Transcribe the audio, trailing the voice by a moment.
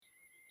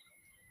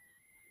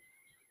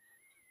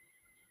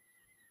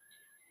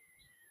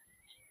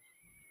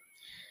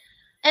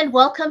and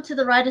welcome to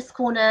the Writers'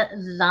 Corner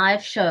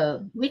live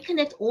show. We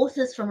connect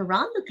authors from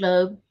around the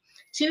globe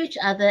to each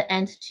other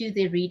and to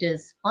their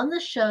readers. On the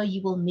show,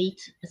 you will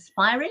meet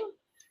aspiring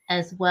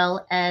as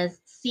well as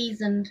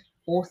seasoned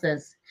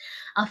authors.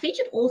 Our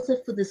featured author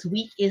for this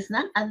week is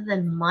none other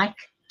than Mike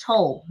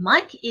Toll.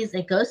 Mike is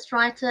a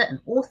ghostwriter,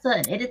 an author,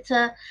 an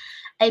editor,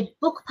 a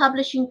book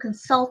publishing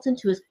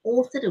consultant who has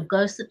authored or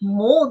ghosted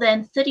more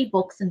than 30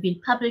 books and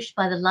been published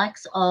by the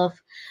likes of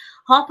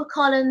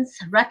HarperCollins,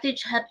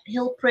 Rutledge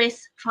Hill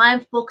Press,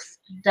 Triumph Books,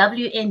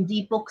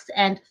 WND Books,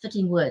 and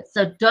Fitting Words.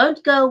 So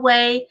don't go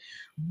away.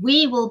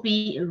 We will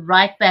be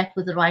right back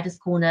with the Writers'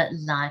 Corner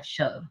live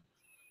show.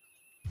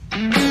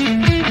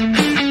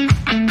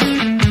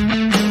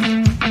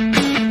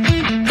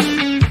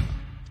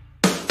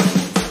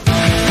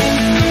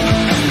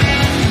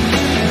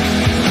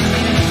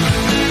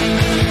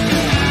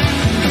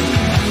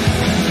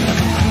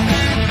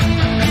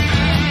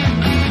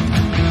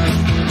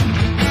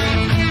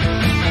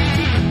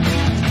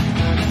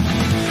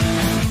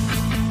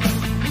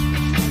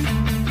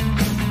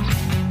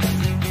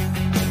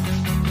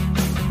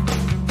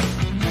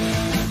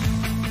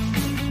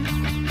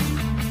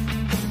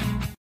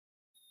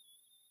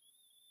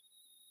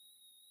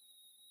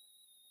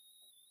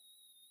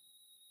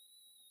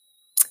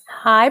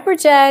 Hi,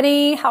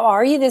 Brigetti. How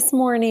are you this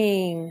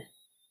morning?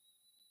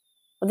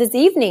 Well, this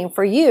evening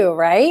for you,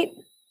 right?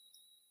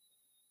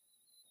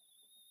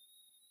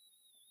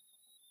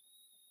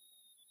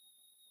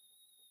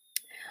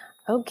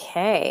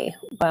 Okay,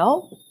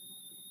 well.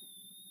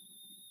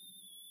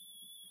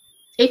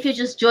 If you're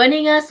just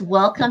joining us,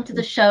 welcome to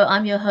the show.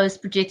 I'm your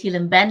host, Brigetti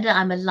Limbanda.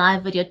 I'm a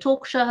live video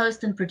talk show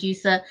host and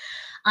producer.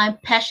 I'm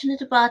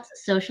passionate about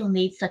social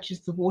needs such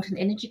as the water and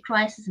energy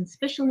crisis and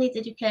special needs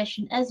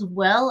education, as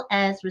well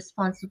as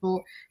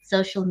responsible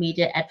social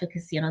media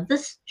advocacy. And on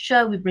this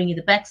show, we bring you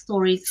the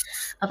backstories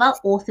of our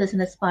authors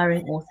and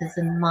aspiring authors.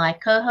 And my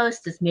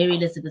co-host is Mary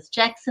Elizabeth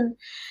Jackson.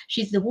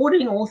 She's the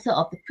award-winning author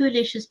of the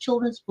Poolicious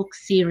children's book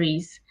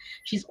series.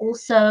 She's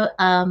also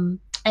a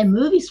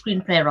movie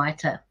screenplay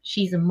writer.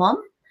 She's a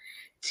mom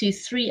to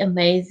 3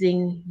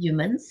 amazing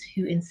humans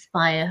who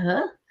inspire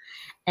her.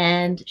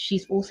 And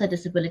she's also a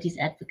disabilities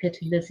advocate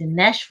who lives in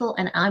Nashville,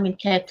 and I'm in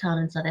Cape Town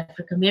in South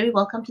Africa. Mary,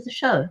 welcome to the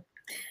show.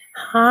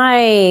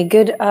 Hi,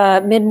 good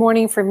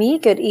mid-morning for me,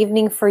 good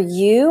evening for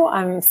you.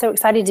 I'm so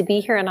excited to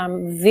be here, and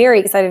I'm very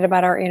excited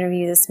about our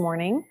interview this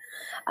morning.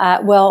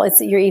 Well, it's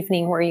your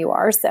evening where you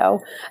are, so.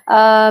 We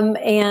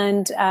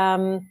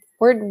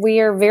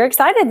are very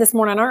excited this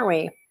morning, aren't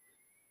we?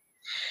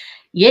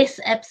 Yes,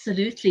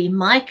 absolutely.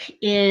 Mike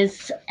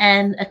is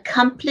an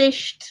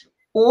accomplished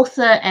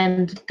author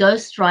and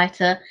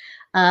ghostwriter.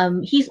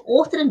 He's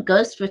authored and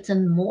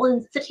ghostwritten more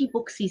than 30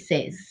 books, he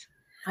says.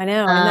 I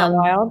know, isn't that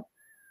wild?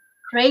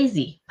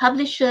 Crazy.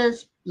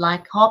 Publishers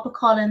like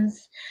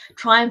HarperCollins,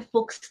 Triumph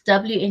Books,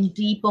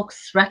 WND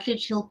Books,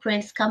 Rutledge Hill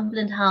Press,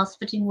 Cumberland House,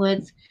 Fitting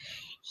Words.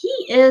 He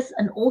is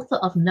an author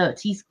of note.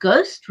 He's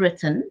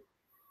ghostwritten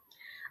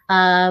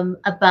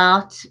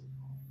about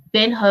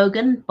Ben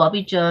Hogan,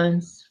 Bobby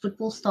Jones,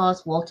 football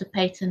stars Walter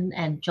Payton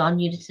and John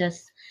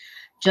Unitas,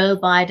 Joe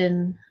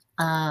Biden.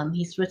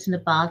 He's written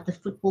about the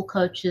football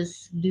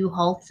coaches Lou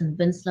Holtz and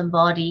Vince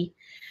Lombardi,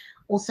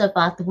 also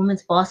about the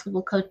women's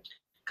basketball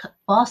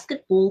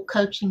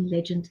coaching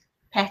legend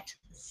Pat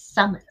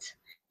Summitt,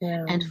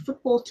 and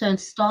football turned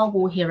Star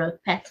Wars hero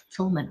Pat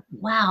Tillman.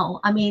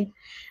 Wow, I mean,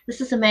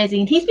 this is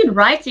amazing. He's been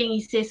writing,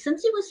 he says,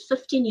 since he was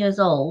 15 years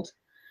old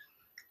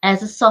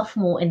as a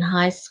sophomore in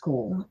high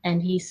school,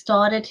 and he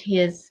started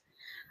his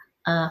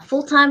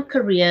full-time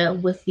career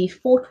with the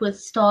Fort Worth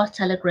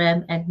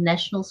Star-Telegram and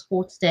National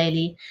Sports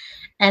Daily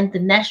and the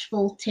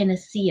Nashville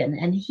Tennessean.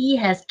 And he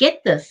has,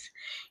 get this,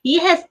 he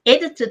has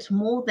edited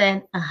more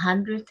than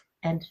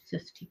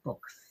 150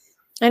 books.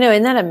 I know,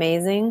 isn't that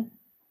amazing?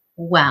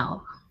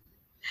 Wow.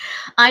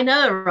 I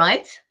know,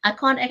 right? I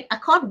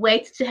can't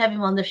wait to have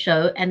him on the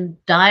show and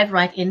dive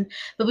right in.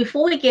 But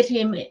before we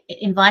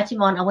invite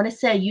him on, I want to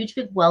say a huge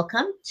big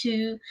welcome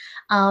to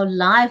our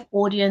live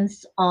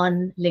audience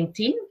on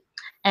LinkedIn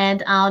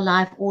and our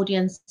live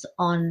audience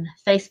on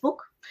Facebook.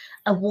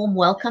 A warm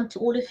welcome to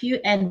all of you.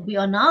 And we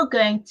are now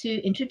going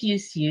to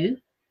introduce you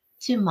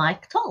to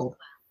Mike Toll.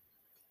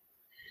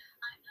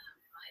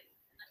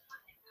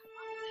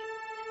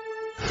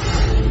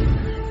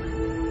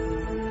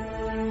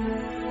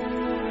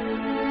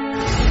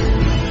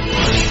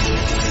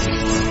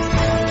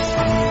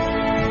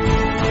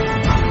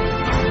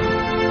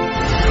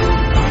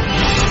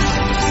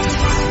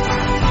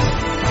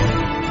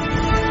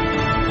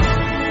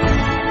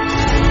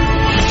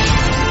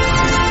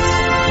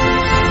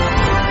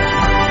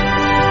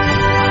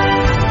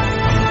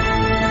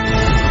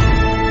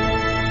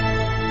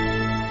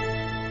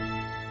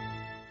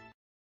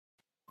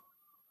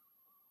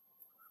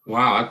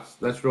 Wow,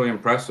 that's really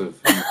impressive.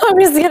 I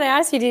was going to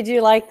ask you, did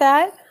you like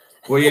that?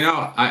 Well, you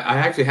know, I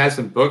actually had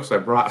some books I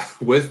brought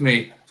with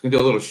me. I was going to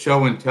do a little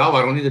show and tell.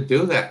 I don't need to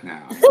do that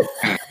now.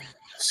 Kind of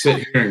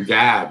sit here and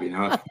gab, you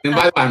know. And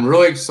by the way, I'm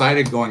really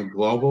excited going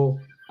global.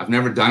 I've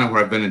never done it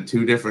where I've been in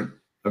 2 different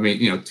I mean,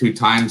 you know, 2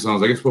 time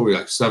zones. I guess what we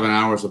like 7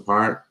 hours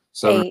apart.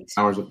 7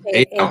 hours.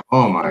 8.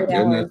 Oh my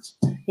goodness.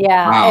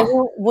 Yeah.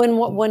 Wow.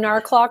 And when our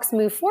clocks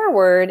move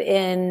forward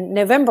in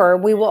November,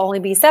 we will only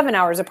be 7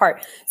 hours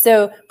apart.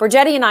 So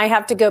Bridgetti and I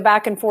have to go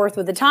back and forth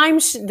with the time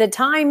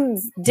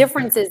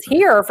differences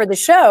here for the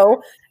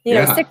show. You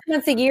know, 6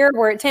 months a year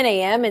we're at 10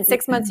 a.m. and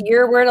 6 months a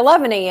year we're at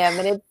 11 a.m.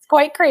 and it's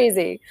quite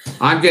crazy.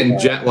 I'm getting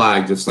jet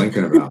lagged just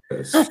thinking about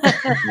this.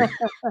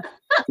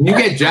 Can you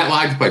get jet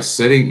lagged by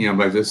sitting, you know,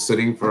 by just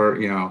sitting for,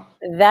 you know?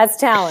 That's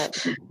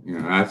talent. You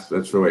know,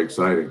 that's really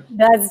exciting.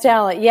 That's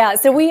talent. Yeah.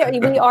 So we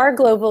are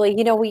globally,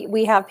 you know,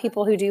 we have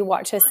people who do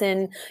watch us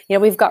in, you know,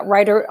 we've got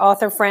writer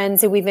author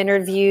friends who we've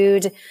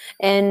interviewed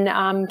in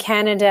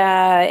Canada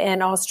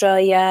and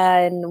Australia,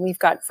 and we've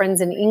got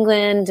friends in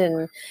England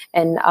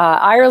and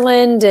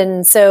Ireland.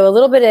 And so a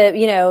little bit of,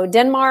 you know,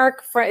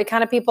 Denmark,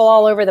 kind of people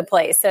all over the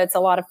place. So it's a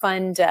lot of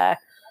fun to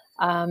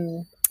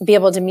be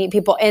able to meet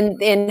people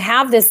and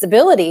have this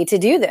ability to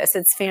do this.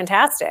 It's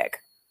fantastic.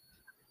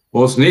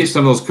 Well, it's neat.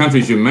 Some of those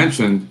countries you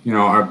mentioned, you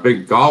know, are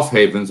big golf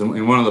havens. And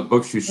in one of the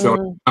books you showed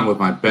with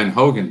my Ben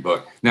Hogan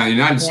book. Now, in the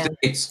United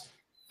States,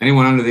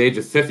 anyone under the age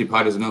of 50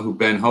 probably doesn't know who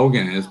Ben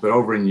Hogan is. But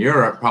over in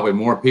Europe, probably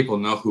more people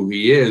know who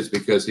he is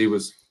because he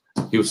was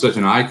such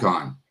an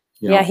icon.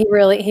 You know? Yeah, he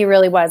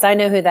really was. I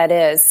know who that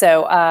is.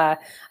 So, I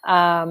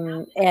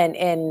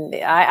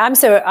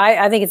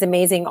think it's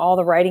amazing all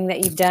the writing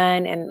that you've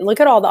done, and look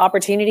at all the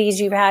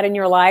opportunities you've had in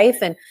your life,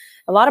 and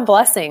a lot of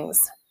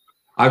blessings.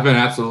 I've been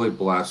absolutely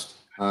blessed.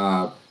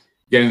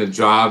 Getting the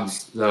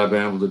jobs that I've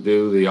been able to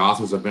do, the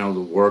authors I've been able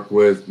to work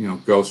with, you know,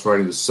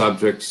 ghostwriting the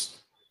subjects,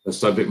 the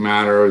subject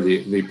matter,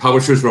 the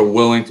publishers were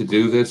willing to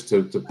do this,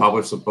 to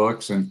publish the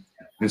books and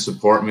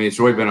support me. It's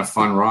really been a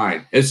fun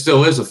ride. It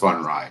still is a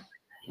fun ride.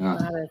 Yeah.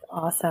 That is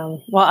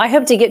awesome. Well, I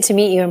hope to get to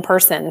meet you in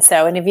person.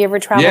 So, and if you ever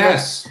travel,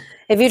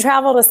 if you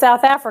travel to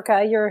South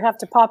Africa, you have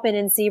to pop in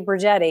and see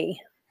Bridgetti.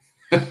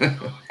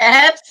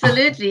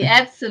 Absolutely.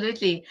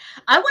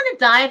 I want to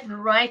dive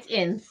right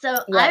in. So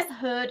I've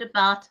heard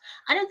about,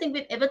 I don't think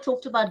we've ever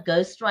talked about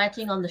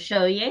ghostwriting on the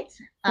show yet.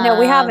 No,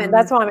 we haven't.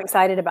 That's why I'm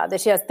excited about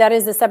this. Yes, that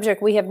is a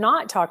subject we have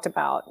not talked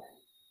about.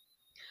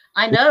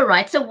 I know,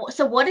 right? So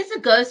what is a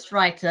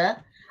ghostwriter?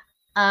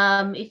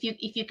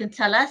 If you can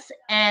tell us,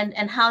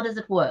 and how does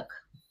it work?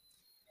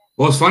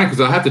 Well, it's funny because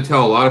I have to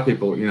tell a lot of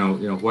people, you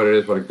know what it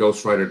is, what a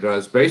ghostwriter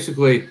does.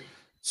 Basically,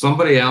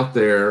 somebody out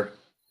there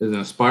is an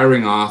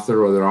aspiring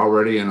author, or they're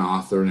already an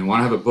author, and they want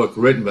to have a book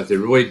written, but they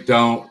really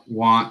don't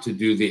want to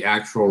do the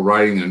actual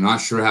writing. They're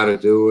not sure how to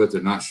do it.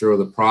 They're not sure of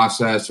the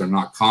process. They're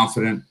not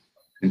confident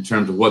in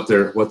terms of what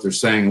they're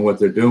saying and what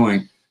they're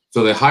doing.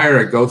 So they hire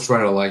a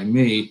ghostwriter like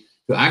me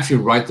to actually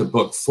write the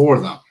book for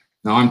them.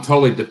 Now, I'm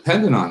totally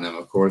dependent on them,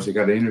 of course. You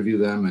got to interview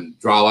them and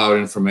draw out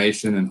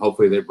information, and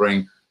hopefully they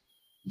bring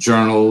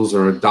journals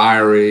or a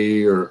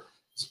diary or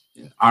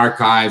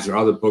archives or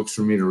other books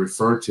for me to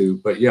refer to.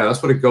 But yeah,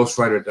 that's what a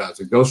ghostwriter does.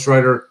 A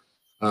ghostwriter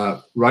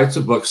writes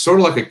a book sort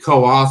of like a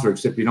co-author,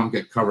 except you don't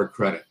get cover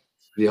credit.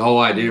 The whole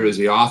idea is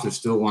the author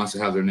still wants to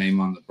have their name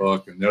on the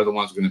book, and they're the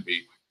ones going to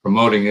be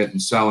promoting it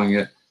and selling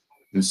it.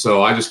 And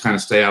so I just kind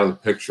of stay out of the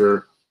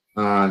picture.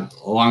 As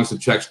long as the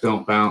checks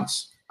don't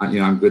bounce, you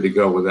know, I'm good to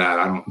go with that.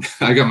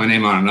 I got my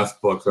name on enough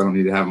books. I don't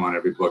need to have them on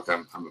every book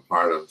I'm a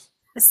part of.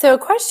 So,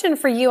 question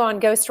for you on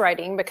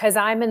ghostwriting, because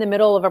I'm in the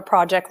middle of a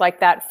project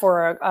like that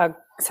for a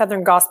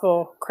Southern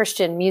Gospel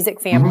Christian music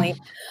family.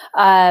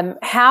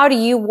 How do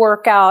you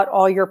work out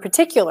all your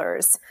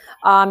particulars?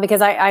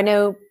 Because I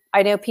know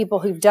people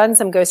who've done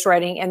some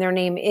ghostwriting and their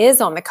name is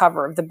on the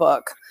cover of the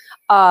book.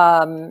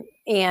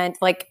 And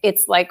like,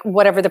 it's like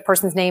whatever the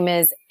person's name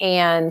is,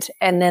 and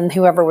then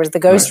whoever was the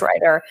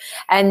ghostwriter. Right.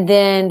 And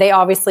then they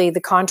obviously, the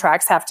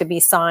contracts have to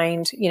be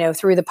signed, you know,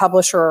 through the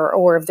publisher,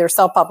 or if they're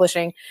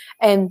self-publishing.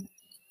 And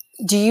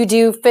do you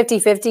do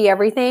 50-50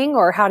 everything,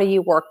 or how do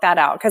you work that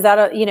out? Because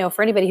that, you know,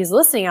 for anybody who's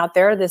listening out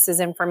there, this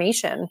is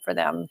information for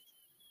them.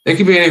 It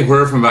can be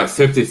anywhere from about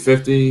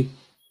 50-50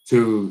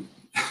 to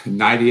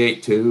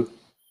 98-2,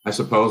 I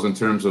suppose, in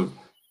terms of,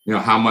 you know,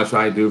 how much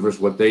I do versus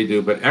what they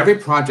do. But every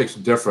project's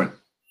different.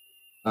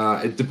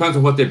 It depends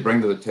on what they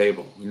bring to the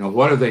table. You know,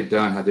 what have they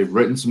done? Have they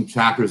written some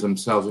chapters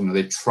themselves? You know,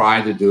 they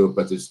tried to do it,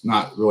 but they're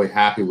not really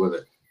happy with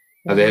it.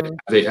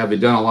 Have they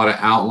done a lot of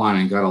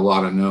outlining, got a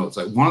lot of notes?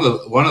 Like one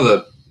of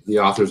the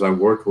authors I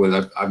worked with,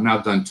 I've now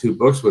done 2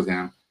 books with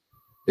him.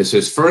 It's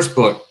his first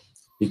book.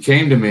 He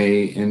came to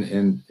me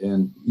and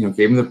you know,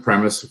 gave me the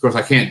premise. Of course,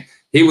 I can't.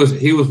 He was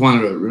one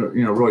of the,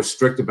 you know, really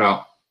strict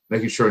about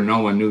making sure no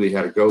one knew that he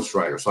had a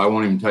ghostwriter. So I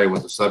won't even tell you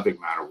what the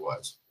subject matter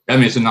was. I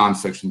mean, it's a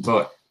nonfiction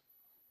book.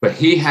 But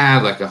he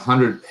had like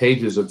 100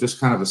 pages of just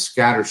kind of a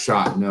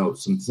scattershot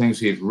notes, some things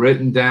he had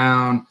written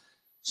down,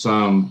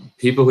 some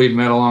people he'd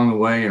met along the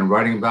way and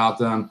writing about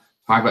them,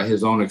 talking about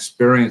his own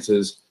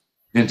experiences.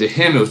 And to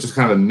him, it was just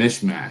kind of a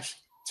mishmash.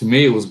 To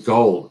me, it was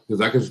gold,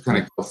 because I could just kind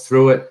of go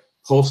through it,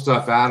 pull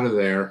stuff out of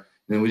there.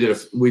 And then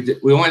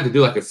we only had to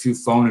do like a few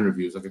phone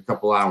interviews, like a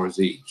couple hours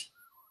each.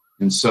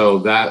 And so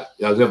that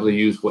I was able to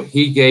use what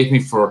he gave me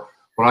for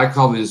what I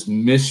call this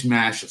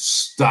mishmash of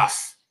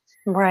stuff.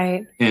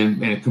 Right.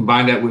 And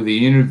combine that with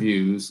the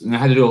interviews. And I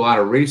had to do a lot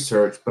of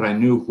research, but I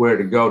knew where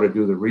to go to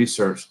do the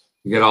research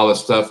to get all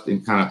this stuff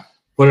and kind of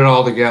put it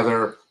all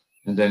together.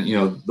 And then, you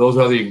know, those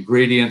are the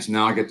ingredients.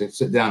 Now I get to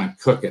sit down and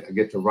cook it. I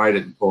get to write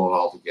it and pull it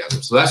all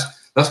together. So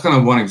that's kind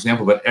of one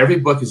example, but every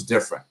book is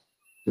different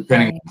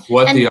depending on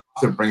what the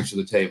author brings to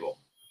the table.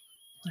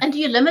 And do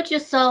you limit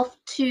yourself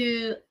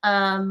to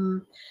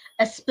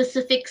a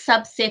specific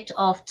subset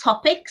of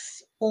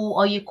topics, or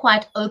are you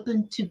quite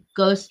open to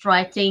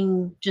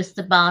ghostwriting just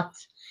about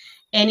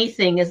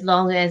anything as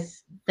long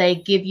as they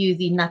give you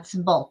the nuts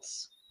and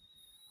bolts?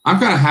 I'm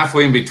kind of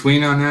halfway in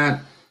between on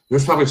that.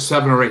 There's probably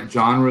 7 or 8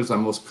 genres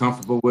I'm most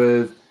comfortable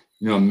with.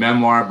 You know,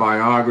 memoir,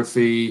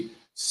 biography,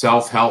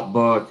 self-help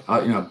book,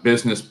 you know,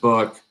 business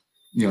book,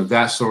 you know,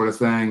 that sort of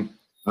thing.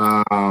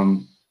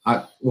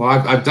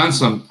 I've done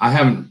some. I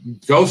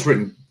haven't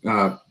ghostwritten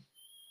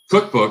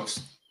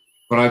cookbooks,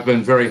 but I've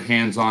been very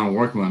hands-on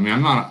working with them. I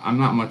mean, I'm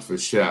not much of a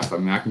chef. I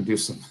mean, I can do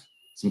some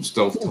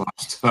stovetop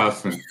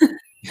stuff, and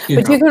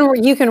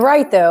you can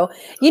write though.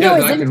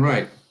 I can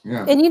write.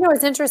 Yeah. And you know,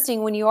 it's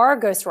interesting when you are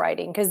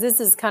ghostwriting, because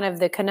this is kind of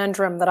the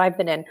conundrum that I've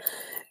been in.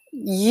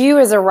 You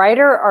as a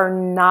writer are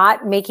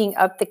not making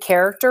up the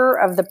character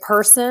of the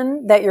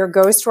person that you're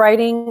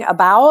ghostwriting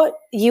about.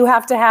 You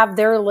have to have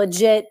their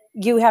legit,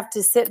 you have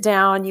to sit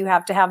down, you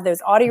have to have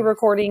those audio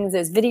recordings,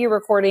 those video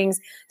recordings,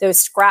 those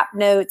scrap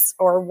notes,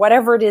 or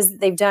whatever it is that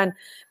they've done,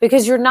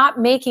 because you're not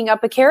making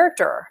up a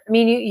character. I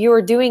mean,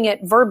 you're doing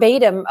it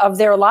verbatim of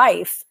their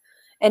life,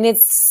 and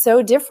it's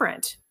so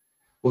different.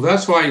 Well,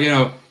 that's why, you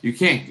know, you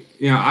can't,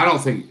 you know, I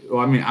don't think,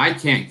 well, I mean, I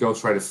can't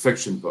ghostwrite a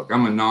fiction book.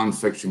 I'm a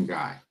nonfiction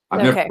guy.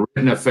 I've never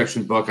written a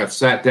fiction book. I've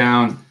sat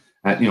down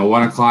at,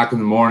 1 o'clock in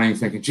the morning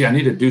thinking, gee, I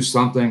need to do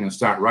something, and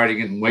start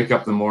writing it and wake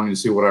up in the morning to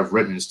see what I've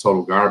written is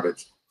total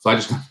garbage. So I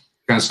just kind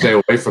of stay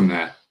away from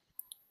that.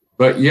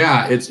 But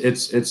yeah,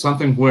 it's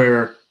something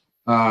where,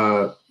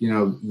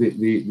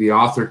 the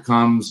author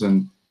comes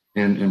and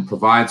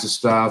provides the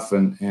stuff,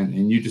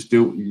 and you just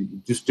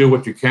do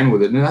what you can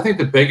with it. And I think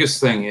the biggest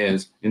thing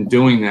is in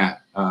doing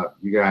that,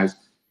 you guys,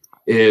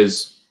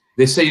 is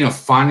they say,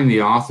 finding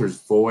the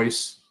author's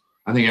voice.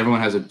 I think everyone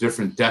has a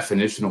different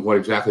definition of what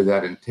exactly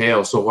that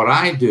entails. So what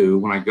I do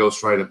when I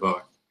ghostwrite a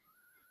book,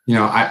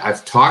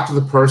 I've talked to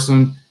the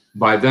person.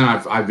 By then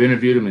I've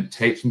interviewed them and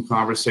taped some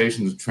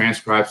conversations and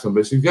transcribed some.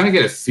 But so you're going to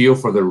get a feel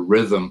for the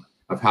rhythm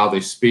of how they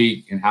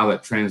speak and how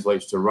that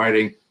translates to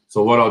writing.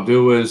 So what I'll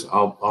do is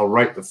I'll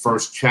write the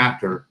first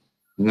chapter,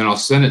 and then I'll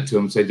send it to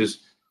them and say,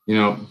 just,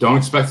 don't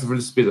expect for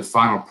this to be the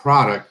final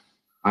product.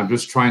 I'm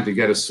just trying to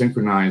get us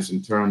synchronized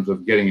in terms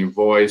of getting your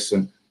voice,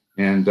 and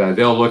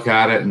they'll look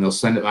at it and they'll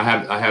send it. I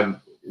had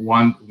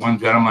one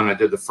gentleman I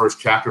did the first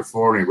chapter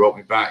for, and he wrote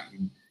me back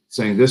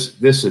saying, this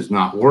is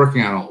not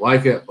working. I don't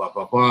like it, blah,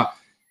 blah, blah.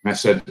 And I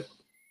said,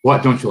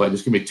 what don't you like?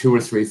 Just give me 2 or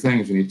 3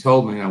 things. And he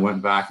told me, and I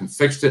went back and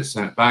fixed it,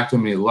 sent it back to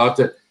him. He loved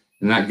it.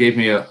 And that gave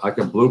me a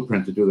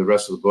blueprint to do the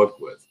rest of the book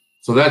with.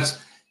 So that's,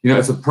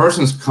 if the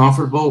person's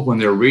comfortable when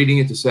they're reading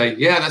it to say,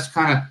 yeah, that's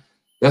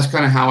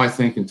kind of how I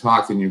think and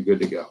talk, then you're good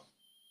to go.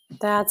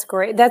 That's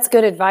great. That's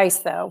good advice,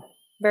 though.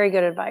 Very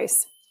good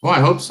advice. Well, I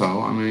hope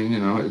so. I mean,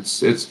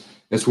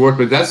 it's work,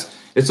 but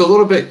it's a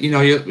little bit,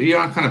 you're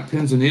on kind of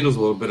pins and needles a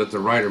little bit at the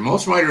writer.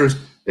 Most writers,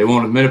 they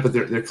won't admit it, but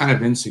they're kind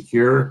of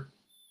insecure.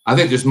 I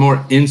think there's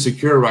more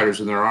insecure writers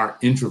than there are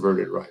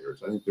introverted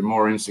writers. I think they're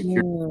more insecure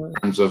in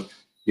terms of,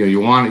 you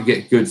want to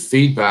get good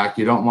feedback.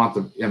 You don't want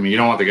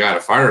the guy to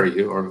fire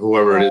you or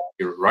whoever it is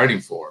you're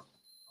writing for.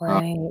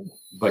 Right.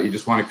 But you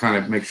just want to kind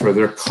of make sure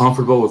they're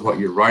comfortable with what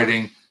you're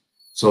writing,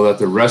 so that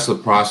the rest of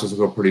the process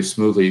will go pretty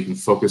smoothly. You can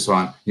focus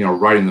on,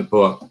 writing the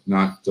book,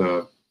 not,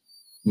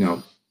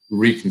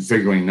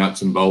 reconfiguring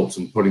nuts and bolts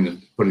and putting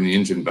the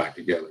engine back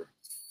together.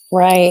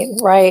 Right.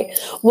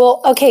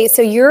 Well, okay.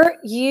 So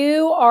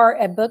you are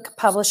a book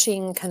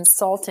publishing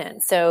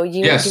consultant. So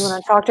yes. Do you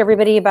want to talk to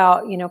everybody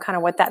about, kind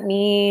of what that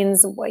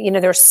means?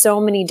 There's so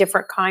many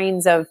different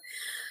kinds of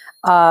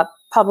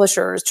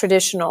publishers,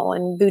 traditional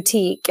and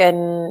boutique,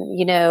 and,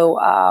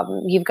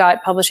 you've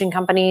got publishing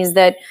companies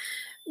that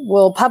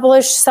will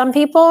publish some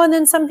people, and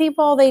then some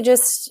people, they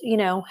just,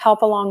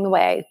 help along the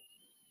way.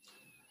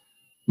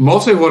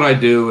 Mostly what I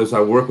do is I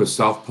work with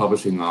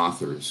self-publishing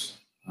authors.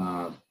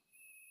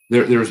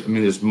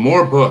 There's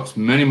more books,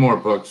 many more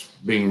books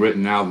being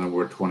written now than there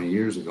were 20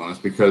 years ago. And it's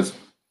because,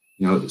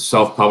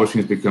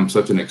 self-publishing has become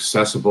such an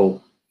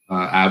accessible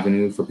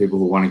avenue for people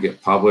who want to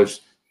get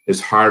published. It's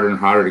harder and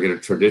harder to get a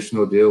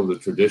traditional deal with a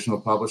traditional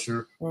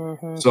publisher.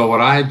 Mm-hmm. So what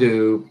I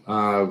do,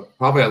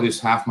 probably at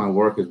least half my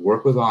work, is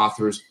work with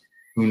authors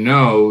who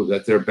know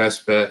that their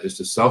best bet is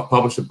to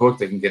self-publish a book.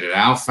 They can get it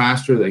out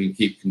faster. They can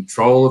keep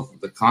control of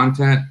the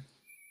content.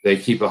 They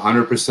keep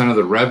 100% of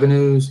the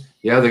revenues.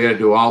 Yeah, they got to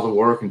do all the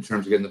work in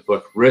terms of getting the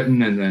book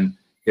written and then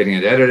getting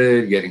it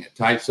edited, getting it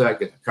typeset,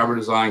 getting the cover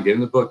design, getting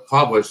the book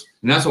published.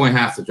 And that's only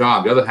half the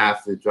job. The other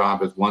half of the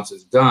job is once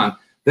it's done,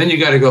 then you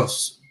got to go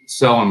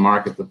sell and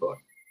market the book.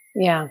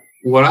 Yeah.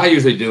 What I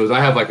usually do is I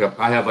have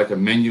like a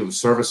menu of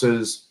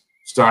services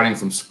starting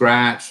from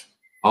scratch.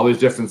 all these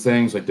different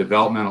things like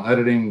developmental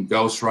editing,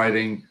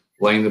 ghostwriting,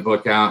 laying the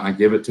book out. I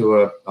give it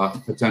to a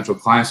potential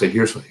client, say,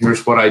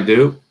 here's what I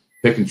do.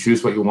 Pick and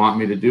choose what you want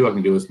me to do. I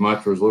can do as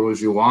much or as little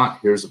as you want.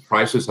 Here's the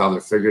prices, how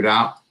they're figured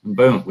out, and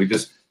boom,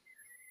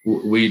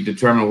 we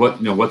determine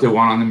what they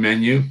want on the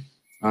menu,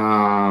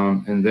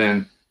 and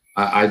then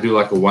I do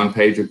like a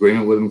one-page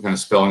agreement with them, kind of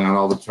spelling out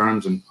all the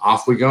terms, and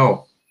off we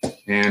go.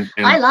 And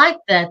I like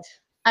that.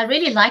 I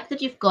really like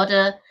that you've got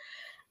a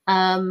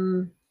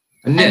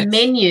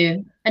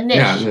menu, a niche.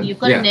 Yeah, you've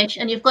got a niche,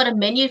 and you've got a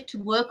menu to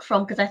work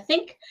from. Because I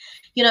think,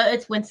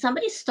 it's when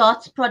somebody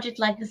starts a project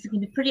like this, it can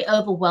be pretty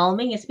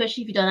overwhelming,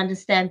 especially if you don't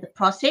understand the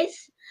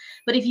process.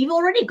 But if you've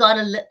already got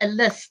a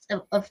list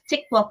of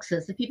tick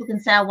boxes that people can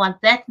say, I want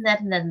that and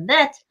that and that and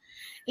that,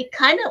 it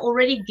kind of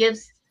already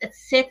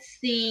sets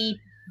the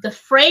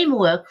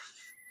framework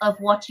of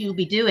what you'll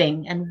be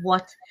doing, and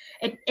what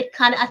it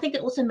kind of, I think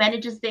it also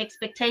manages the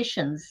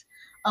expectations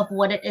of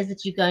what it is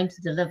that you're going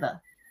to deliver.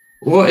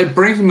 Well, it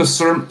brings them a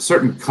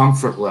certain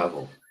comfort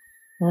level.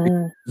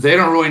 They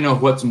don't really know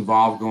what's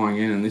involved going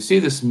in, and they see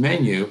this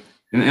menu,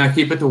 and I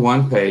keep it to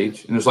one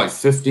page, and there's like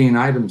 15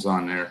 items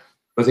on there,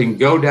 but they can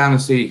go down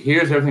and see,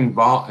 here's everything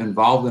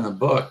involved in a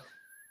book.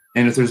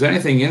 And if there's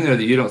anything in there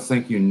that you don't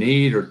think you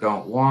need or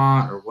don't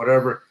want or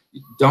whatever,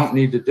 you don't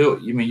need to do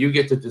it. You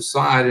get to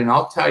decide, and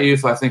I'll tell you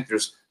if I think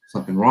there's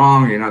something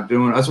wrong or you're not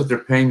doing it. That's what they're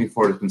paying me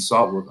for, to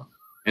consult with them.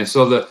 And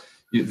so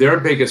their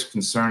biggest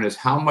concern is,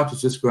 how much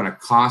is this going to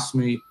cost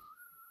me,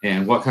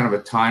 and what kind of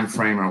a time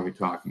frame are we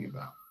talking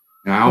about?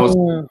 And I always,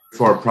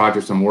 for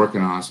projects I'm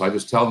working on, so I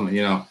just tell them,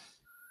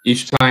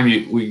 each time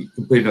we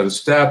complete another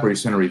step or you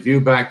send a review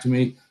back to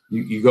me,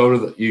 you go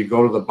to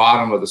the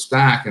bottom of the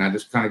stack, and I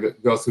just kind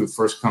of go through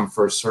first come,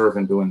 first serve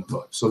in doing the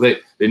book. So they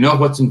know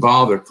what's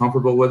involved, they're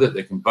comfortable with it,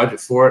 they can budget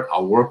for it.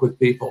 I'll work with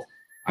people.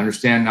 I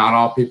understand not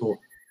all people,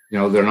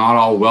 they're not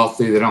all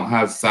wealthy, they don't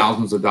have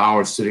thousands of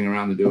dollars sitting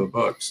around to do a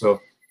book. So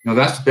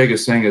that's the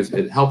biggest thing, is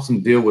it helps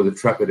them deal with the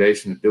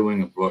trepidation of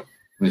doing a book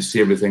when they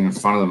see everything in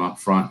front of them up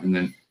front, and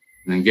then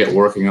get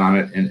working on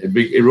it. And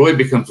it really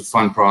becomes a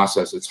fun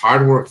process. It's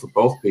hard work for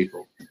both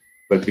people,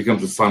 but it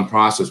becomes a fun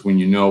process when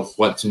you know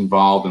what's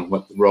involved and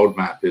what the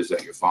roadmap is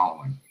that you're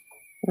following.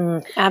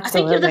 Absolutely. I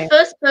think you're the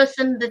first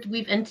person that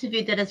we've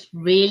interviewed that has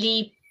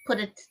really put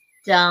it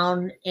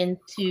down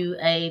into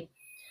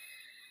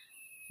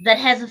that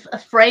has a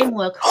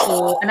framework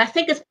for, and I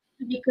think it's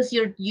because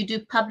you do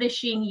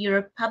publishing, you're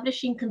a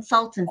publishing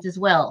consultant as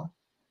well.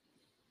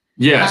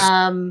 Yes.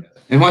 And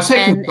when I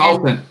say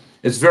consultant,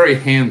 it's very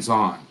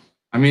hands-on.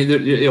 I mean,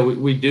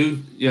 we do,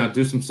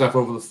 do some stuff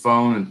over the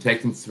phone and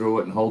take them through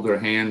it and hold their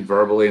hand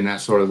verbally and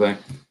that sort of thing.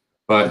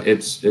 But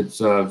it's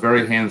a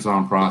very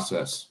hands-on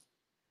process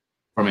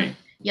for me.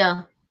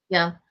 Yeah.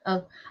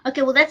 Oh,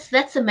 okay. Well,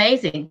 that's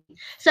amazing.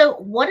 So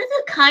what are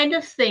the kind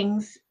of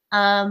things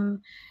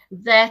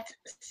that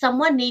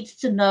someone needs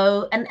to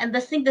know? And I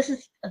think this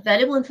is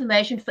valuable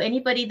information for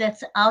anybody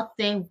that's out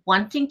there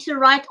wanting to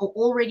write or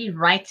already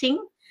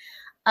writing.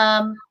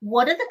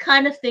 What are the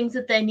kind of things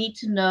that they need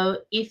to know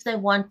if they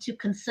want to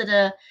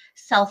consider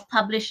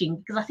self-publishing?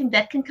 Because I think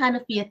that can kind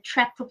of be a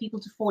trap for people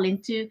to fall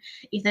into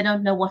if they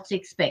don't know what to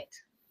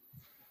expect.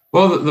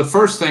 Well, the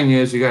first thing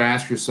is, you got to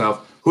ask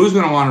yourself, who's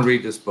going to want to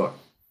read this book?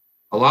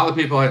 A lot of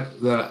people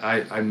that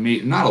I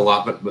meet, not a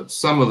lot, but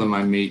some of them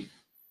I meet,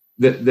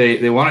 that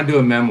they want to do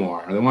a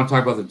memoir. They want to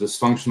talk about the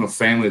dysfunctional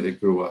family they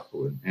grew up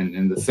with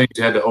and the things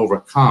they had to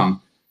overcome.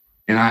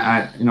 And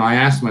I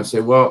asked them, I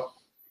said, well,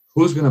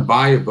 who's going to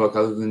buy your book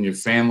other than your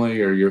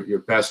family or your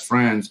best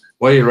friends?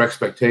 What are your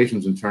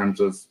expectations in terms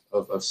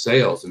of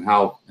sales and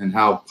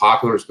how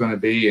popular it's going to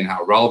be and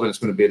how relevant it's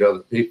going to be to other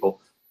people?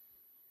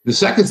 The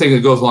second thing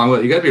that goes along with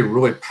it, you got to be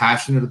really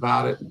passionate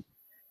about it,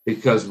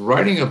 because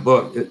writing a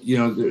book,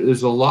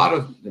 there's a lot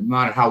of, no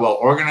matter how well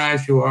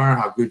organized you are,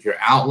 how good your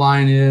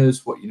outline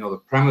is, what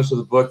the premise of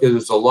the book is,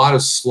 there's a lot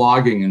of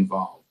slogging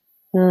involved,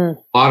 a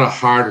lot of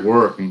hard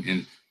work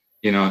and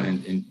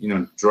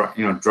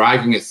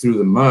dragging it through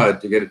the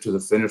mud to get it to the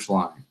finish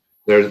line.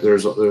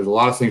 There's a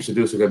lot of things to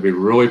do, so you got to be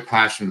really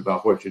passionate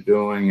about what you're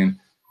doing.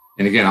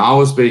 And again,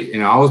 always be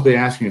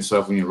asking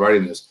yourself when you're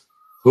writing this,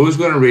 who's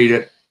going to read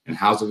it and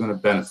how's it going to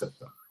benefit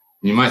them?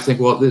 And you might think,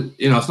 well,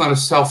 it's not a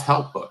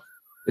self-help book.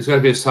 It's got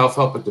to be a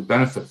self-help book to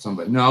benefit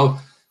somebody. No,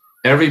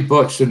 every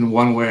book should, in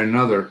one way or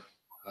another,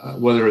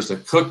 whether it's a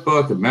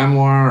cookbook, a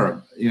memoir,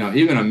 or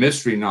even a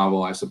mystery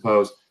novel, I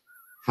suppose.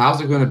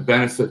 How's it going to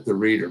benefit the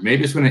reader?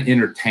 Maybe it's going to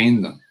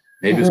entertain them.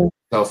 Maybe it's a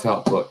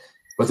self-help book.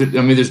 But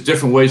there's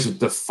different ways of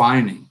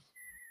defining,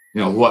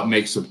 what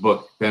makes a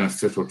book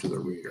beneficial to the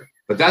reader.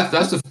 But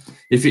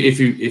if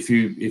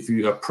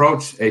you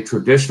approach a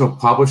traditional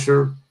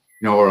publisher,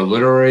 or a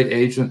literary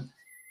agent,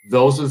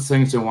 those are the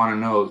things they want to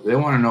know. They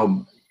want to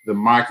know the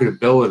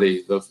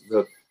marketability,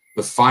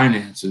 the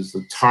finances,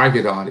 the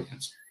target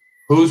audience,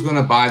 who's going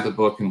to buy the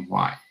book and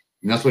why.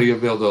 And that's what you'll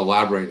be able to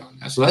elaborate on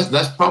that. So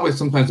that's probably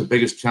sometimes the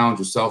biggest challenge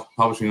of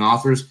self-publishing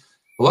authors.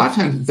 A lot of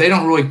times they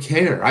don't really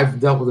care. I've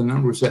dealt with a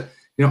number who said,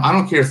 I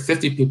don't care if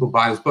 50 people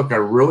buy this book. I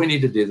really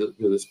need to do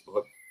this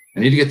book. I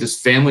need to get this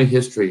family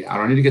history out.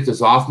 I need to get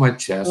this off my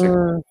chest.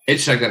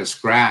 Itch I got to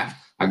scratch.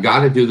 I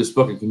got to do this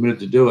book and committed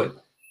to do it.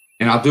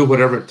 And I'll do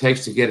whatever it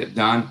takes to get it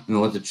done,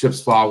 and let the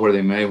chips fall where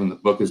they may when the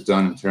book is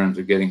done in terms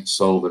of getting it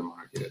sold and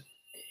marketed.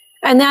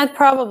 And that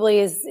probably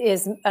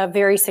is a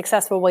very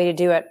successful way to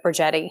do it,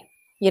 Brigetti,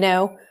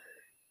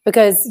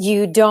 because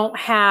you don't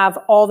have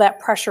all that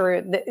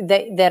pressure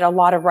that a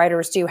lot of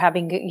writers do,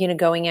 having,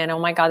 going in, oh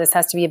my God, this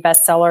has to be a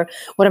bestseller.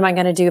 What am I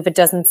going to do if it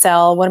doesn't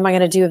sell? What am I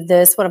going to do with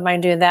this? What am I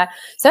going to do with that?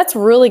 So that's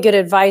really good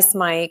advice,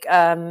 Mike.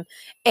 And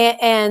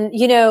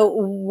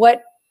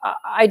what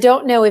I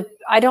don't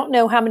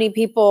know how many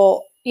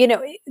people,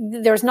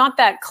 there's not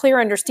that clear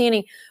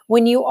understanding.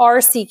 When you are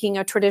seeking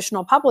a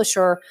traditional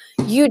publisher,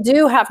 you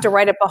do have to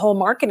write up a whole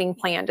marketing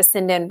plan to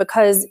send in,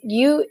 because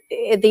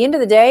at the end of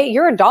the day,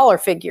 you're a dollar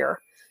figure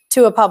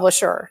to a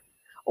publisher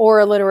or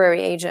a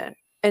literary agent.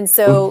 And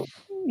so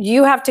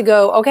you have to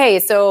go, okay,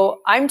 so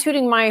I'm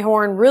tooting my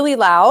horn really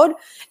loud,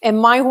 and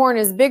my horn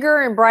is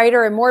bigger and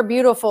brighter and more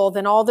beautiful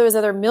than all those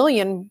other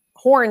million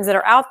horns that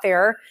are out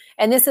there.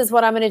 And this is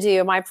what I'm going to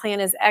do. My plan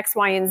is X,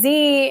 Y, and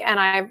Z. And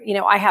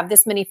I have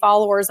this many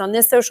followers on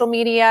this social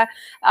media.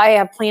 I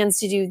have plans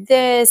to do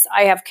this.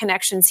 I have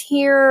connections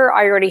here.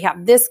 I already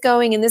have this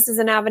going, and this is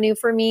an avenue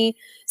for me.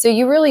 So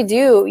you really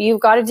do.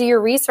 You've got to do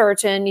your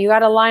research, and you got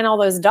to line all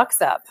those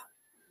ducks up.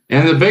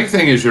 And the big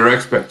thing is your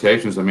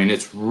expectations. I mean,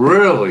 it's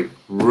really,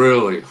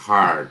 really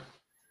hard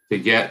to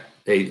get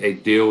a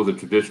deal with a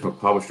traditional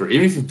publisher,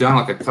 even if you've done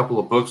like a couple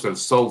of books that have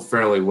sold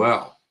fairly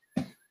well.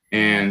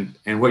 And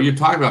what you're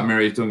talking about,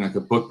 Mary, is doing like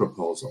a book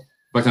proposal.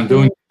 Like I'm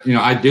doing,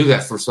 I do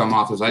that for some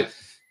authors.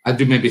 I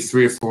do maybe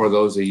 3 or 4 of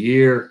those a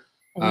year.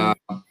 Now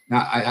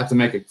I have to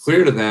make it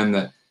clear to them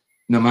that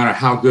no matter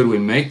how good we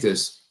make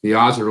this, the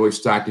odds are really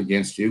stacked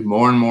against you.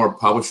 More and more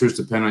publishers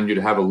depend on you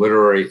to have a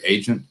literary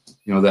agent,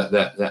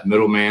 that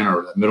middleman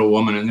or that middle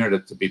woman in there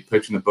to be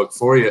pitching the book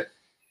for you.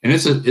 And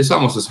it's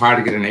almost as hard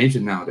to get an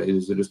agent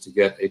nowadays as it is to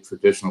get a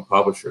traditional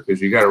publisher,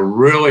 because you got to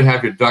really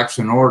have your ducks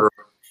in order.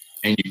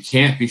 And you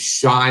can't be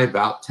shy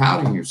about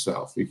touting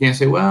yourself. You can't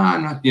say, well,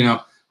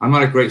 I'm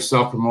not a great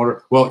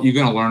self-promoter. Well, you're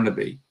going to learn to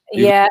be.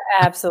 Yeah,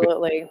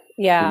 absolutely.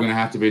 Yeah. You're going to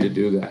have to be to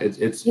do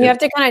that. You have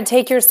to kind of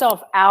take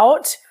yourself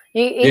out.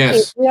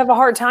 Yes. You have a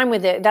hard time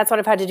with it. That's what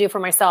I've had to do for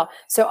myself.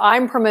 So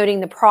I'm promoting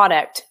the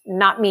product,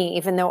 not me,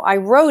 even though I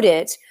wrote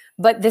it,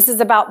 but this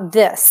is about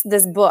this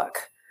book.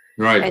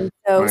 Right. And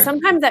so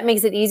sometimes that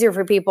makes it easier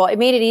for people. It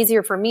made it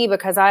easier for me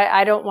because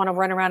I don't want to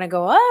run around and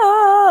go,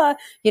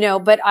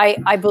 but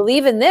I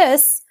believe in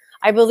this.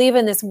 I believe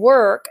in this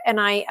work, and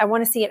I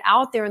want to see it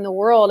out there in the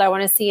world. I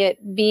want to see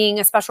it being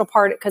a special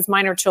part, because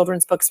mine are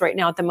children's books right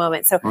now at the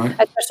moment. So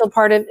a special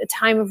part of a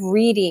time of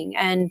reading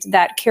and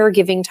that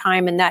caregiving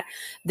time, and that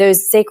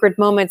those sacred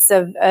moments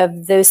of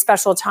those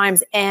special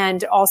times,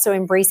 and also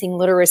embracing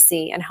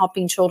literacy and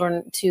helping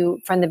children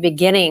to, from the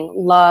beginning,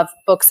 love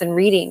books and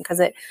reading, because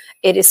it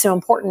is so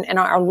important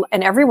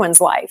in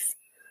everyone's life.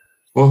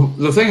 Well,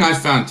 the thing I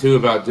found too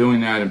about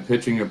doing that and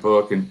pitching a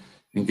book and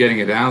getting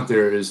it out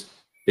there is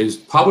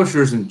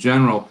publishers in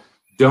general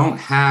don't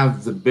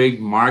have the big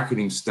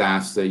marketing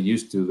staffs they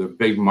used to, their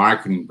big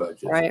marketing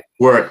budgets, right,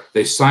 where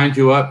they signed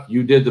you up,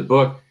 you did the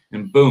book,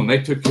 and boom,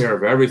 they took care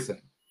of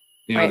everything.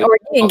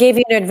 And gave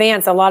you an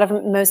advance. A lot of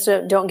them,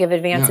 don't give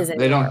advances anymore.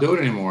 They don't do it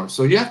anymore.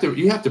 So you have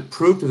to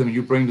prove to them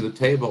you bring to the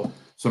table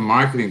some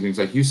marketing things.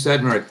 Like you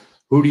said, Mary,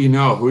 who do you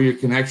know? Who are your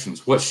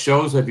connections? What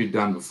shows have you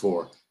done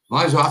before? A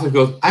lot of these authors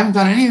go, I haven't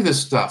done any of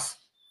this stuff,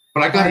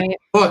 but I got a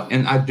book,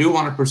 and I do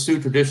want to pursue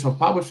traditional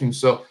publishing.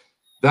 So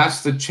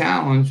that's the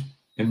challenge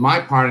in my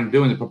part in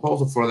doing the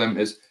proposal for them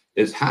is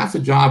half the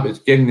job is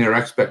getting their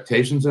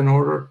expectations in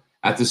order,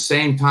 at the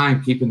same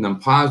time keeping them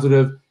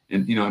positive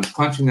and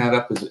punching that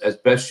up as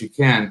best you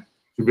can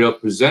to be able to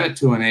present it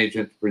to an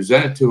agent,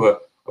 present it to a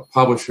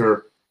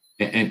publisher,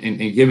 and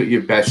give it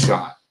your best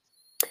shot.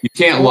 You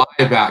can't lie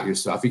about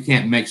yourself. You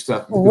can't make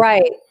stuff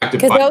right,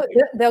 because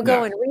they'll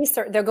go and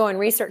research. They'll go and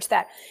research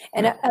that.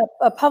 And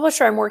a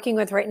publisher I'm working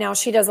with right now,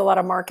 she does a lot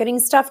of marketing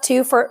stuff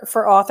too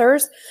for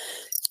authors.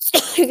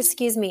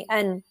 Excuse me.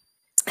 And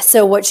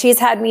so what she's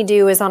had me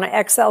do is on an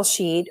Excel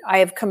sheet, I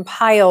have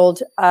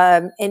compiled,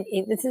 and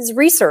this is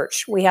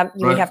research. We have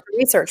to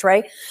research,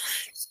 right?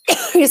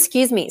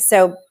 Excuse me.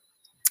 So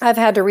I've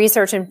had to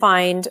research and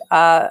find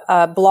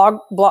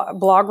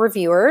blog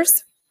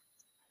reviewers,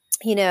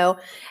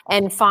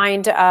 and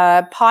find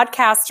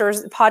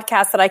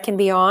podcasts that I can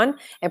be on,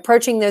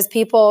 approaching those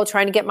people,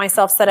 trying to get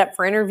myself set up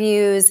for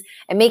interviews,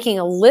 and making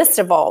a list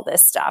of all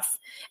this stuff,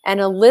 and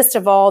a list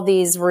of all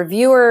these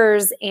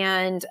reviewers,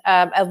 and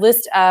a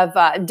list of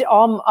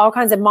all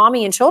kinds of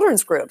mommy and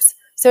children's groups.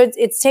 So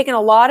it's taken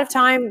a lot of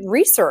time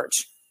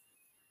research.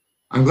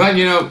 I'm glad,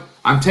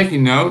 I'm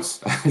taking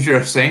notes as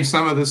you're saying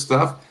some of this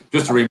stuff,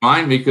 just to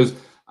remind me, because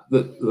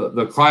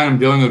the client I'm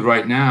dealing with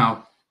right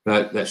now,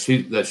 that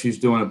she's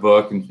doing a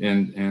book,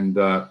 and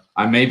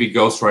I may be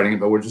ghostwriting it,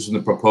 but we're just in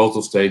the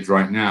proposal stage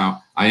right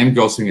now. I am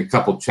ghosting a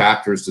couple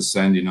chapters to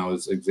send,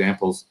 as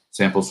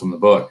samples from the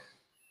book.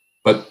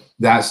 But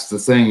that's the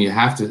thing. You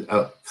have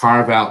to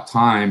carve out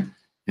time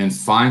and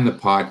find the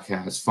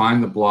podcasts,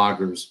 find the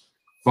bloggers,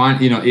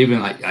 find,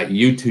 even like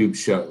YouTube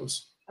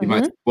shows. You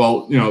might say,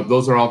 well,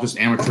 those are all just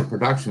amateur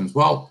productions.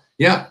 Well,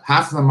 yeah,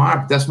 half of them are,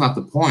 but that's not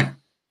the point.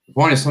 The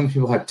point is some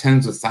people have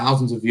tens of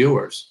thousands of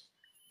viewers.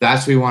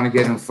 That's what we want to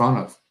get in front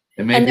of.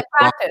 It may be a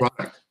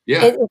product.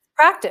 Yeah. It's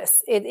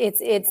practice.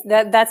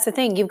 That's the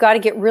thing. You've got to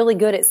get really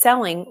good at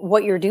selling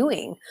what you're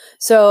doing.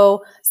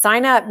 So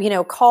sign up,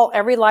 call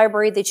every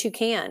library that you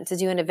can to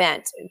do an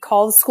event,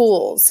 call the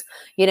schools,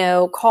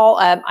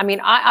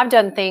 I've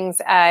done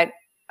things at,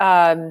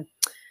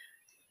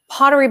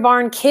 Pottery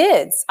Barn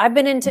Kids. I've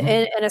been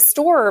in a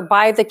store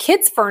by the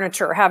kids'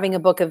 furniture having a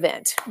book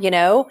event,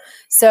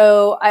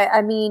 So,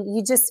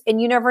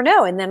 you never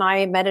know. And then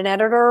I met an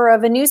editor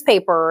of a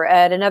newspaper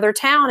at another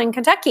town in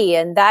Kentucky,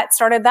 and that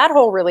started that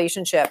whole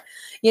relationship,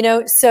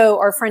 so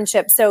our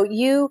friendship. So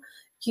you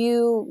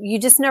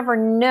just never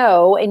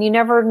know, and you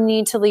never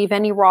need to leave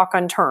any rock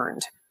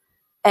unturned.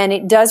 And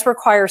it does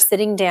require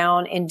sitting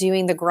down and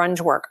doing the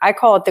grunge work. I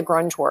call it the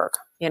grunge work,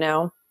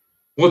 Well,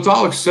 it's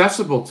all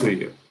accessible to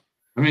you.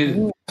 I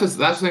mean, that's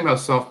the thing about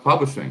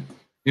self-publishing.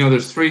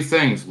 There's three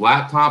things.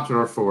 Laptops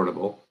are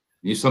affordable.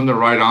 You need something to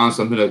write on,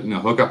 something to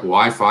hook up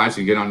Wi-Fi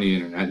so you get on the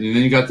internet. And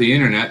then you got the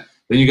internet.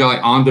 Then you got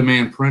like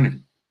on-demand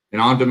printing.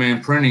 And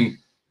on-demand printing,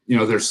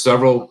 there's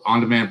several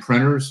on-demand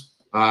printers.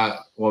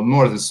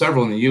 More than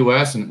several in the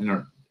U.S.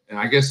 and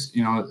I guess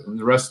in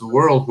the rest of the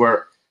world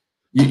where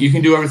you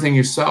can do everything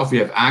yourself. You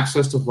have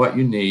access to what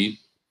you need.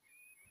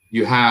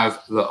 You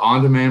have the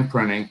on-demand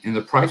printing, and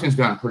the pricing's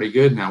gotten pretty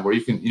good now where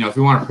you can, if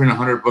you want to print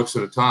 100 books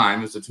at a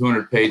time, it's a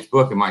 200-page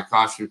book. It might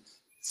cost you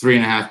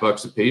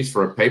 $3.50 a piece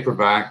for a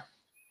paperback,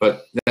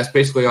 but that's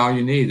basically all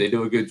you need. They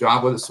do a good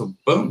job with it. So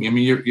boom,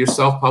 you're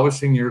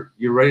self-publishing, you're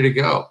ready to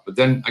go. But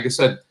then, like I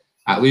said,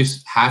 at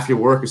least half your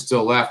work is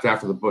still left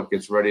after the book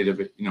gets ready to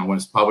be, when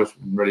it's published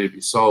and ready to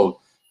be sold.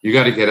 You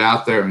got to get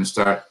out there and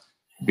start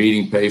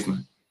beating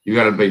pavement. You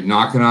got to be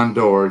knocking on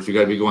doors. You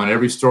got to be going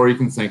every store you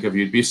can think of.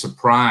 You'd be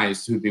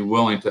surprised who'd be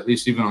willing to, at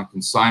least even on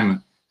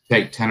consignment,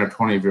 take 10 or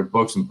 20 of your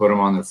books and put them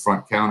on their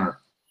front counter.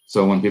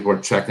 So when people are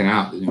checking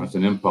out, it's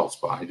an impulse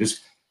buy.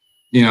 Just,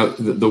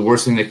 the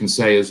worst thing they can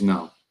say is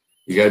no.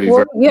 You got to be.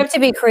 You have to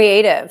be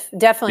creative.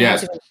 Definitely have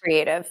to be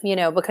creative.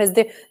 Because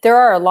there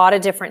are a lot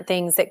of different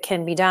things that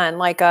can be done.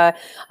 Like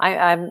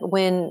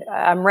when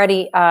I'm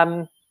ready.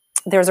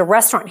 There's a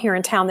restaurant here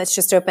in town that's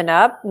just opened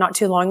up not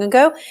too long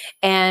ago.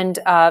 And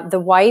the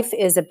wife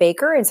is a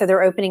baker. And so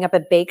they're opening up a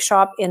bake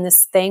shop in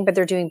this thing, but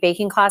they're doing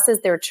baking classes.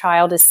 Their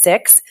child is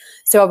 6.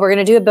 So we're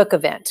going to do a book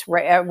event,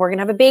 right? We're going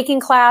to have a baking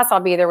class.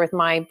 I'll be there with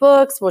my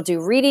books. We'll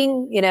do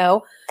reading,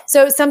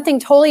 So something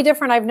totally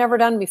different I've never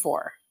done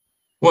before.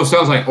 Well, it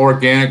sounds like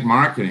organic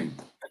marketing.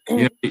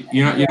 You're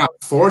not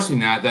forcing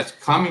that. That's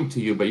coming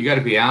to you, but you got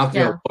to be out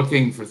there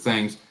looking for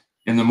things.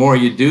 And the more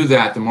you do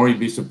that, the more you'd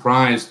be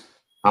surprised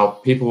how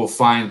people will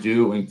find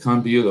you and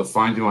come to you. They'll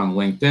find you on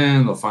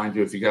LinkedIn. They'll find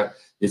you if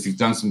you've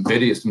done some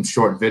videos, some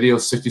short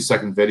videos,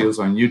 60-second videos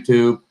on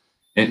YouTube,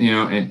 and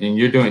and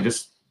you're doing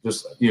just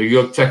you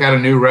go check out a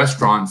new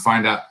restaurant and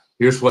find out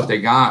here's what they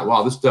got.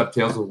 Wow, this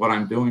dovetails with what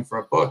I'm doing for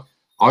a book.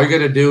 All you got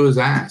to do is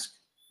ask,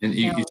 and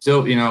you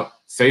still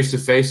face to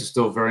face is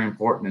still very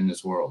important in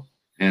this world.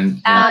 And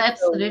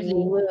absolutely,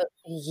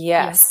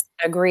 yes,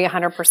 agree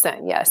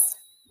 100%. Yes,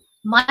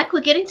 Mike,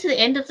 we're getting to the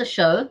end of the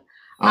show.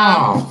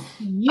 I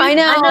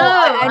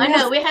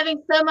know. We're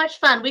having so much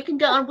fun. We can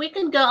go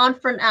on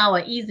for an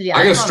hour easily.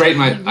 I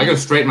gotta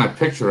straighten my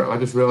picture up. I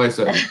just realized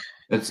that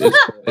it's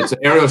an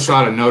aerial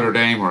shot of Notre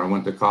Dame where I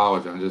went to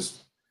college. I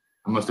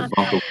must have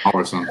bumped a wall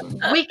or something.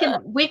 We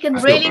can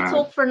really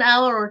talk for an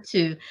hour or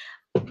two.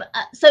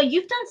 So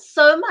you've done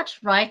so much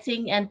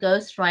writing and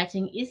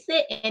ghostwriting. Is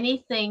there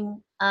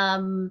anything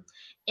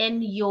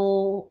in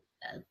your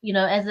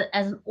as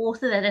an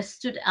author that has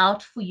stood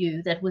out for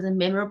you that was a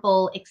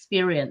memorable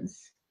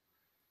experience?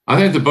 I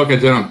think the book I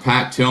did on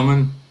Pat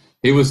Tillman,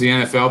 he was the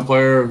NFL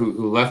player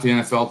who left the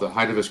NFL at the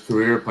height of his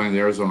career playing the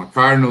Arizona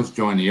Cardinals,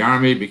 joined the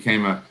Army,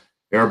 became an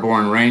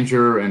airborne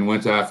ranger, and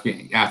went to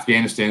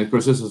Afghanistan. Of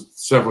course, this was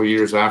several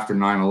years after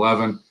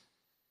 9/11.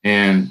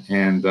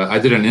 And I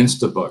did an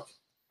Insta book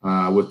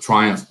with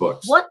Triumph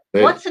Books.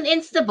 What's an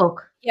Insta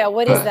book? Yeah,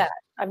 what is that?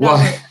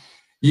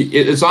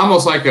 It's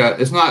almost like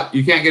it's not,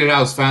 you can't get it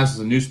out as fast as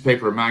a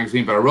newspaper or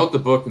magazine, but I wrote the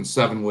book in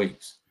 7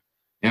 weeks.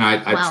 And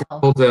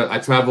I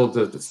traveled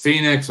to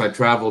Phoenix. I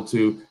traveled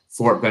to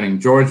Fort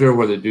Benning, Georgia,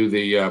 where they do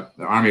the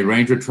Army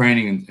Ranger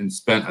training, and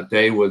spent a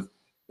day with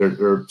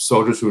their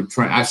soldiers who had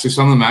trained. Actually,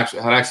 some of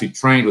them had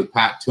trained with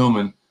Pat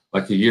Tillman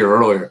like a year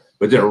earlier,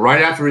 but did it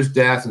right after his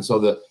death. And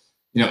so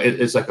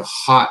it's like a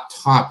hot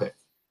topic.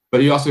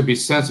 But you also have to be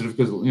sensitive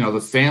because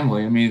the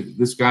family. I mean,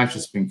 this guy's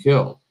just been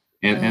killed,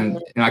 and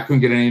I couldn't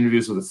get any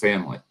interviews with the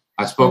family.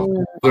 I spoke to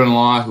my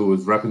brother-in-law who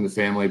was repping the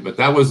family, but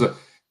that was a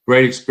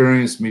great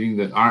experience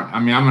meeting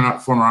I'm a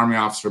former Army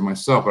officer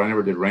myself, but I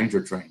never did Ranger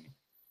training.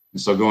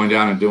 And so going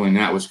down and doing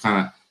that was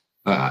kind of,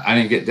 I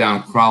didn't get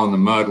down crawl in the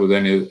mud with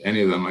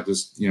any of them. I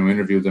just,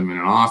 interviewed them in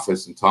an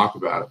office and talked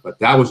about it. But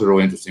that was a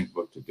really interesting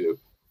book to do.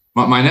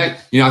 My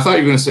next, I thought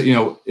you were going to say,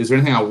 is there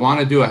anything I want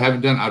to do I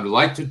haven't done? I'd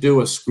like to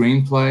do a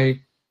screenplay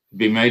to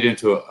be made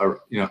into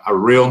a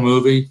real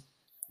movie.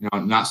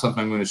 Not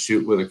something I'm going to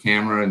shoot with a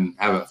camera and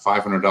have a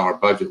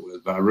 $500 budget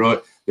with. But I really,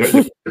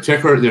 I'm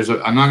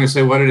not going to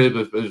say what it is,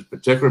 but there's a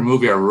particular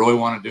movie I really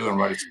want to do and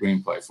write a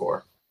screenplay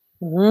for.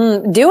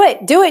 Do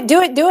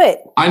it.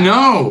 I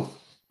know.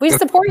 We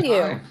support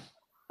you.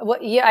 Well,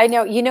 yeah, I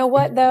know. You know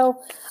what,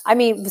 though? I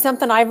mean,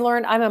 something I've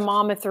learned, I'm a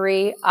mom of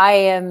 3. I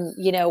am,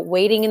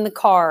 waiting in the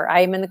car.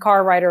 I am in the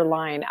car rider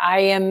line. I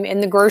am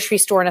in the grocery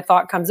store and a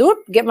thought comes, whoop,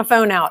 get my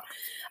phone out.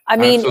 I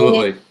mean,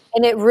 absolutely.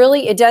 And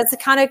it does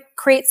kind of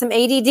create some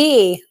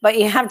ADD, but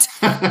you have to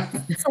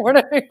sort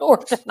of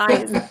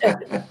organize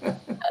it.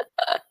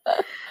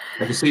 I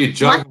can see you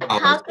juggling all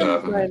this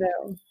stuff. I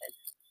know.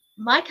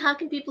 Mike, how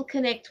can people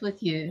connect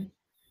with you?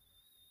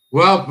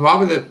 Well,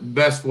 probably the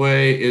best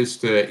way is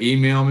to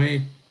email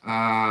me,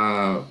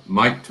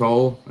 Mike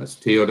Towle, that's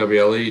TOWLE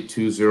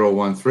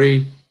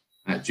 2013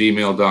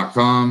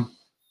 @gmail.com,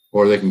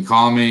 or they can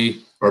call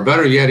me, or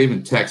better yet,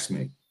 even text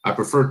me. I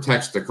prefer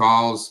text to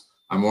calls.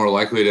 I'm more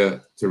likely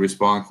to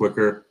respond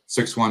quicker.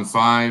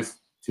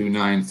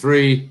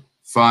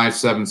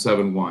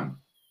 615-293-5771.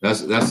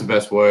 That's the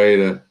best way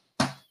to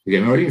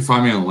get me. Or you can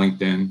find me on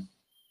LinkedIn.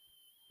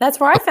 That's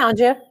where I found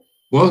you.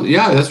 Well,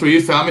 yeah, that's where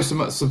you found me.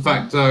 In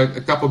fact,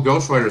 a couple of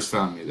ghostwriters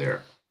found me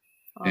there.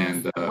 Oh,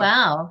 and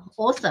wow,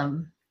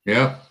 awesome.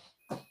 Yep.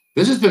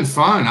 This has been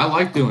fun. I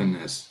like doing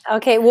this.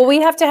 Okay, well, we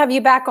have to have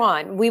you back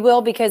on. We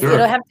will, because sure.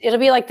 it'll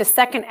be like the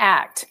second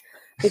act.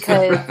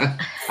 Because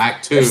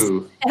Act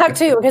 2,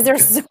 because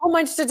there's so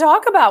much to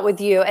talk about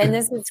with you, and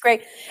this is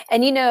great.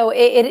 And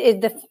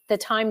the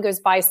time goes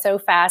by so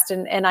fast,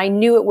 and I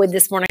knew it would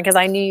this morning because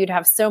I knew you'd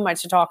have so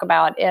much to talk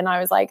about, and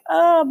I was like,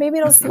 oh, maybe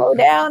it'll slow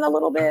down a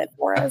little bit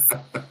for us.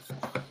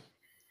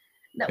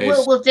 No,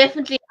 we'll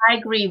definitely. I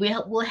agree.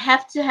 We'll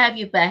have to have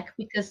you back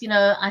because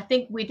I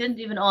think we didn't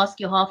even ask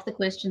you half the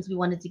questions we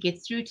wanted to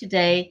get through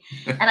today,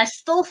 and I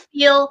still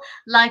feel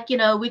like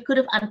we could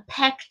have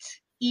unpacked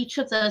each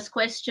of those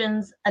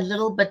questions a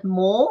little bit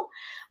more.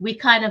 We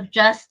kind of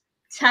just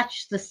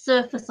touched the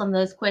surface on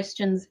those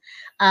questions.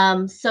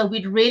 So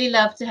we'd really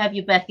love to have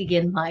you back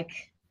again,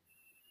 Mike.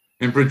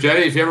 And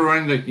Brigitte, if you ever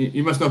run into,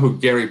 you must know who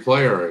Gary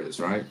Player is,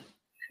 right?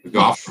 The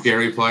golf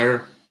Gary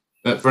Player.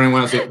 For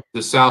anyone else,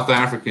 the South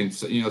African,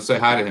 say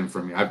hi to him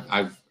for me.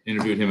 I've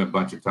interviewed him a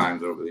bunch of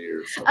times over the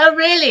years. So. Oh,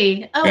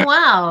 really? Oh, yeah.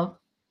 Wow.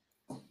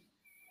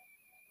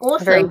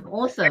 Awesome.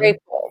 Awesome. Very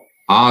cool.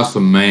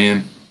 Awesome,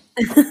 man.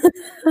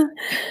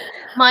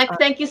 Mike,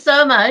 thank you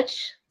so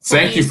much.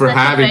 Thank you for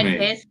having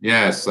me.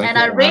 Yes, and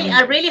I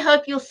really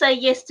hope you'll say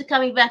yes to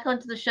coming back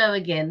onto the show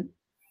again.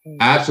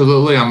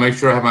 Absolutely. I'll make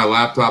sure I have my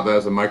laptop that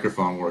has a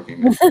microphone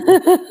working.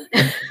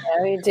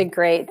 You did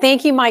great.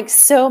 Thank you, Mike,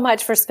 so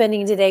much for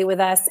spending today with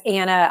us.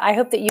 And I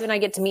hope that you and I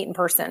get to meet in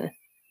person.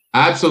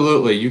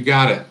 Absolutely. You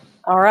got it.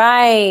 All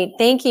right.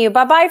 Thank you.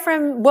 Bye-bye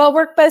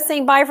we're both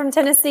saying bye from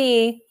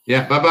Tennessee.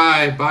 Yeah.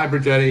 Bye-bye. Bye,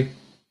 Brigitte.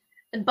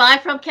 And bye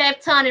from Cape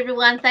Town,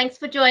 everyone. Thanks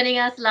for joining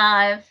us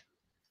live.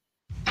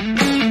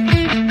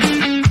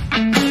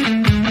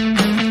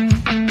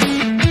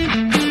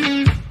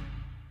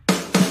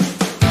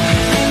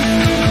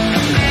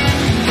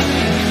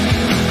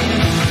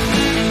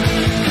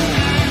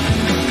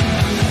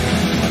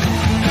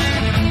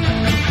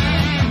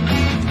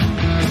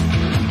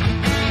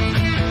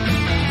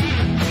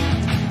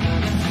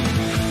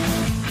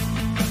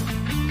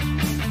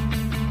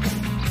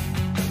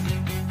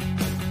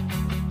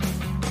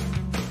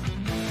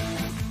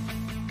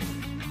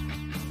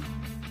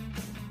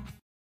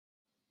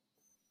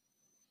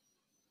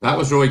 That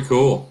was really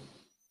cool.